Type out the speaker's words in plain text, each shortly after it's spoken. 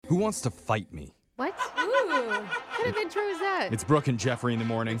Who wants to fight me? What? Ooh, what kind of intro is that? It's Brooke and Jeffrey in the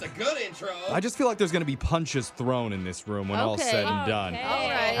morning. It's a good intro. I just feel like there's going to be punches thrown in this room when all's said and done. All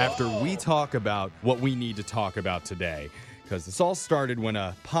right. After we talk about what we need to talk about today. Because this all started when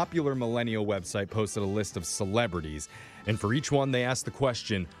a popular millennial website posted a list of celebrities. And for each one, they asked the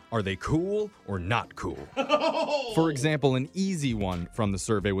question, are they cool or not cool? For example, an easy one from the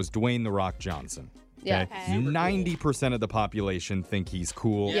survey was Dwayne "The Rock" Johnson. Yeah. Okay. 90% of the population think he's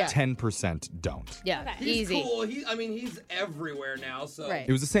cool. Yeah. 10% don't. Yeah, He's easy. cool. He's everywhere now. So Right.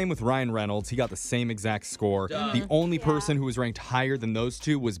 It was the same with Ryan Reynolds. He got the same exact score. The only person who was ranked higher than those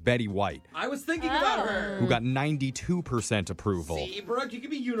two was Betty White, I was thinking about her. who got 92% approval. See, Brooke, you can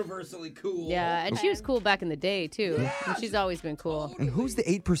be universally cool. Yeah, and she was cool back in the day, too. And she's always been cool. And who's the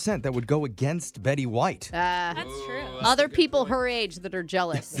 8% that would go against Betty White? That's true. Other people her age that are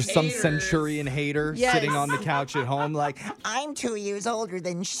jealous. Just some haters. centurion hater Yes. sitting on the couch at home like, I'm 2 years older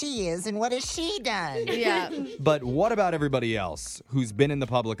than she is, and what has she done? Yeah. but what about everybody else who's been in the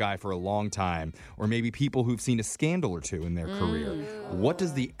public eye for a long time, or maybe people who've seen a scandal or two in their career? What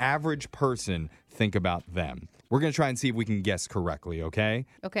does the average person think about them? We're going to try and see if we can guess correctly, okay?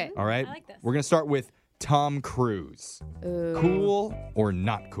 Okay. All right? I like this. We're going to start with Tom Cruise. Cool or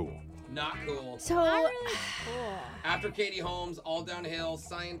not cool? Not cool. So, Not really cool. After Katie Holmes, all downhill,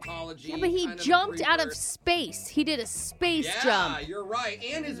 Scientology. yeah, but he kind of a jumped out of creeper. space. He did a space Yeah, jump. you're right.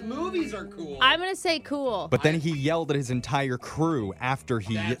 And his movies are cool. I'm going to say cool. But then he yelled at his entire crew after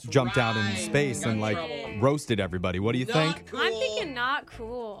he That's jumped out in right. space Got and in like trouble. roasted everybody. What do you Not think? cool. I'm thinking not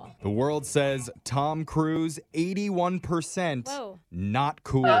cool. The world says Tom Cruise, 81%. Whoa. Not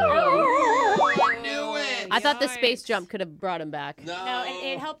cool. I knew it. I thought the Yikes. space jump could have brought him back. No,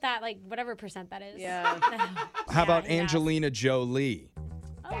 it helped that, like, whatever percent that is. Yeah. How about Yeah. Angelina Jolie?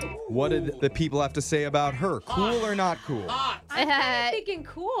 Oh. What did the people have to say about her? Cool or not cool? Hot. I'm kind of thinking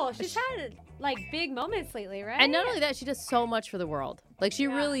cool. She's had, like, big moments lately, right? And not only that, she does so much for the world. Like, she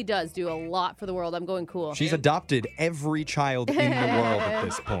really does do a lot for the world. I'm going cool. She's adopted every child in the world at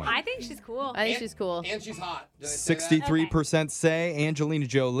this point. I think she's cool. I think she's cool. And she's hot. Did I say that? 63% say Angelina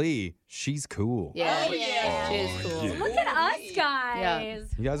Jolie, she's cool. Yeah. Oh, yeah. She is cool. Look at us, guys.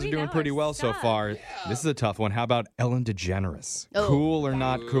 You guys are We doing know pretty our well so stuff. far. This is a tough one. How about Ellen DeGeneres? Oh. Cool or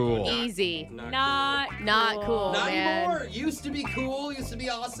not cool? Easy. Not cool. Not man. anymore. Used to be cool. Used to be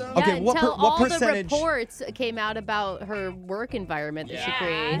awesome. Okay, Yeah, what until what all percentage- the reports came out about her work environment that she Yeah.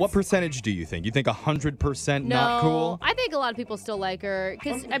 creates. What percentage do you think? You think 100% No, not cool? I think a lot of people still like her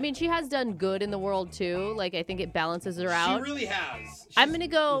because I mean she has done good in the world too. Like I think it balances her She out. really has. I'm gonna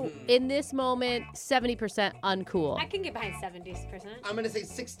go in this moment 70% uncool. I can get behind 70%. I'm gonna say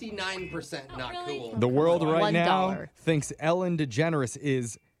 69% not really? cool. The world right now $1. thinks Ellen DeGeneres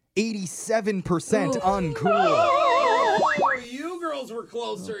is 87% uncool. Oh, you girls were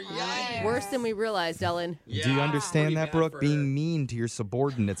closer. Yikes. Worse than we realized, Ellen. Yeah, Do you understand pretty that, bad Brooke? for her. Being mean to your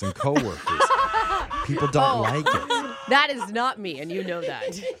subordinates and coworkers. People don't like it. That is not me, and you know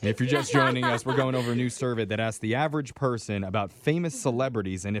that. If you're just joining us, we're going over a new survey that asks the average person about famous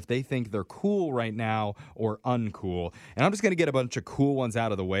celebrities and if they think they're cool right now or uncool. And I'm just going to get a bunch of cool ones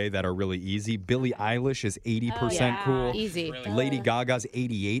out of the way that are really easy. Billie Eilish is 80% yeah. cool. Easy. Really? Lady Gaga's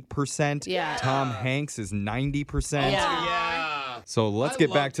 88%. Yeah. Tom Hanks is 90%. Yeah. Yeah. So let's I get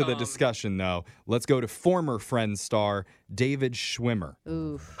love back to the Tom. discussion, though. Let's go to former Friends star David Schwimmer.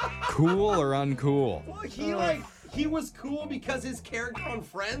 Oof. Cool or uncool? Well, he was cool because his character on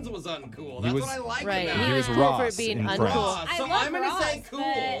Friends was uncool. That's was- what I like Right. about He him. was was cool Ross for it being in uncool. Friends. I So love I'm gonna say Ross,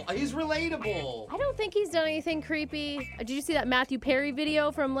 cool. but- He's relatable. I don't think he's done anything creepy. Did you see that Matthew Perry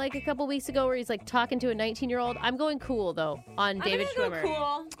video from like a couple weeks ago where he's like talking to a 19-year-old? I'm going cool though on David I'm gonna Schwimmer.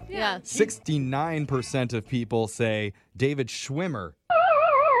 go cool. Yeah. 69% of people say David Schwimmer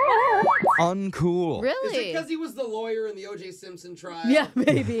uncool. Is it Really? because he was the lawyer in the O.J. Simpson trial? Yeah,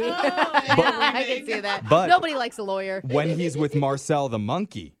 maybe. yeah. I can see that. But- Nobody likes a lawyer. When he's with Marcel the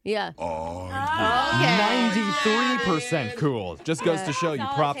monkey, Yeah. Okay. 93% cool. Just goes to show you That's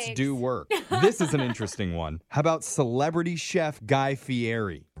all it props takes. do work. This is an interesting one. How about celebrity chef Guy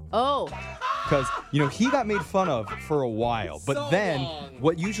Fieri? Oh, Because, he got made fun of for a while. But So then, long.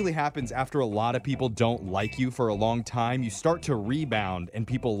 what usually happens after a lot of people don't like you for a long time, you start to rebound and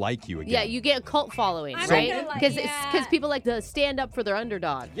people like you again. yeah, you get a cult following, I'm right? not gonna lie, Because yeah. people like to stand up for their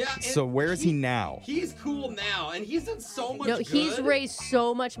underdog. Yeah. and So where is he now? He's cool now, and he's done so much No, good. he's raised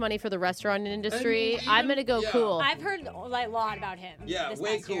so much money for the restaurant industry. And I'm even- gonna go yeah. cool. I've heard like, a lot about him. Yeah, this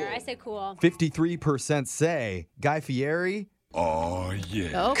way past year. cool. I say cool. 53% say Guy Fieri, Oh,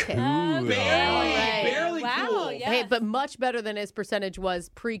 yeah. Okay. Barely Wow, cool. yeah. Hey, but much better than his percentage was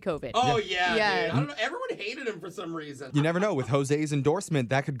pre-COVID. Oh, yeah, Yeah. dude. I don't know. Everyone hated him for some reason. You never know. With Jose's endorsement,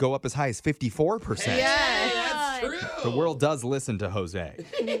 that could go up as high as 54%. Hey, Yeah. that's true. The world does listen to Jose.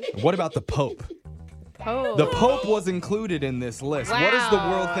 What about the Pope? Oh. The Pope was included in this list. What does the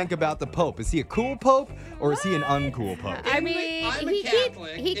world Wow. think about the Pope? Is he a cool Pope or is he an uncool Pope? I mean, I'm a he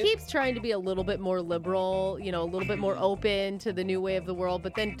Catholic. keeps trying to be a little bit more liberal, a little bit more open to the new way of the world,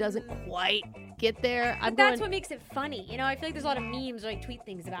 but then doesn't quite get there. But that's what makes it funny. I feel like there's a lot of memes or like tweet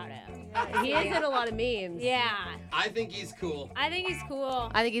things about him. he is in a lot of memes. Yeah. I think he's cool. I think he's cool.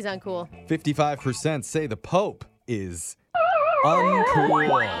 I think he's uncool. 55% say the Pope is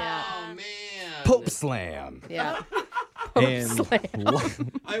uncool. Yeah. Oh, man. Pope slam. Yeah. And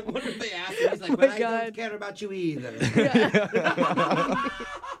I wonder if they asked him. He's like, Oh but my I God. don't care about you either.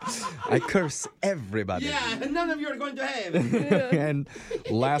 I curse everybody. Yeah, none of you are going to heaven. And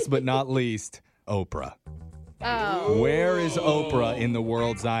last but not least, Oprah. Oh. Where is Oprah in the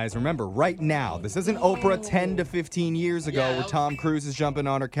world's eyes? Remember, right now, this isn't Oprah 10 to 15 years ago Yeah. where Tom Cruise is jumping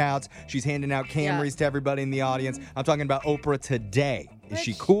on her couch. She's handing out Camrys to everybody in the audience. I'm talking about Oprah today. Is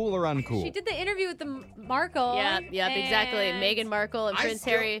she cool or uncool? She did the interview with the Markle. Yep, exactly. and- Meghan Markle and I Prince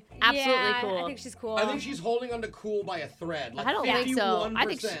still- Harry, absolutely Yeah, cool. I think she's cool. I think she's holding on to cool by a thread. Like I don't think so.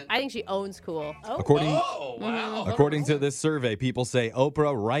 51%. I think she owns cool. According, Oh, wow. according to this survey, people say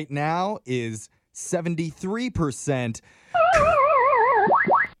Oprah right now is 73%.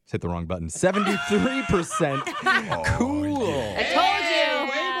 Hit the wrong button. 73% cool. I Hey, told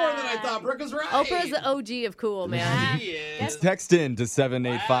you. way more than I thought. Brooke was right. Oprah's the OG of cool, man. She is. Text in to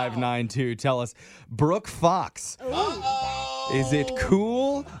 78592. Tell us, Brooke Fox, Uh-oh. is it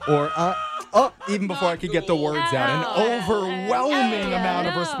cool or even before I could get the words out, an overwhelming amount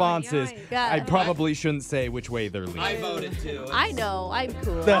of No, responses. yikes. God. I probably shouldn't say which way they're I leaning. voted too. I know. I'm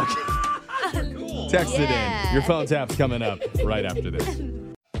cool. Cool. Text it in. Yeah. Your phone tap's coming up right after this.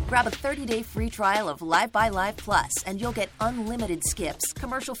 Grab a 30-day free trial of Live by Live Plus, and you'll get unlimited skips,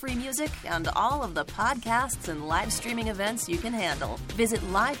 commercial-free music, and all of the podcasts and live streaming events you can handle. Visit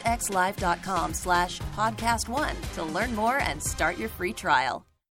livexlive.com/podcast1 to learn more and start your free trial.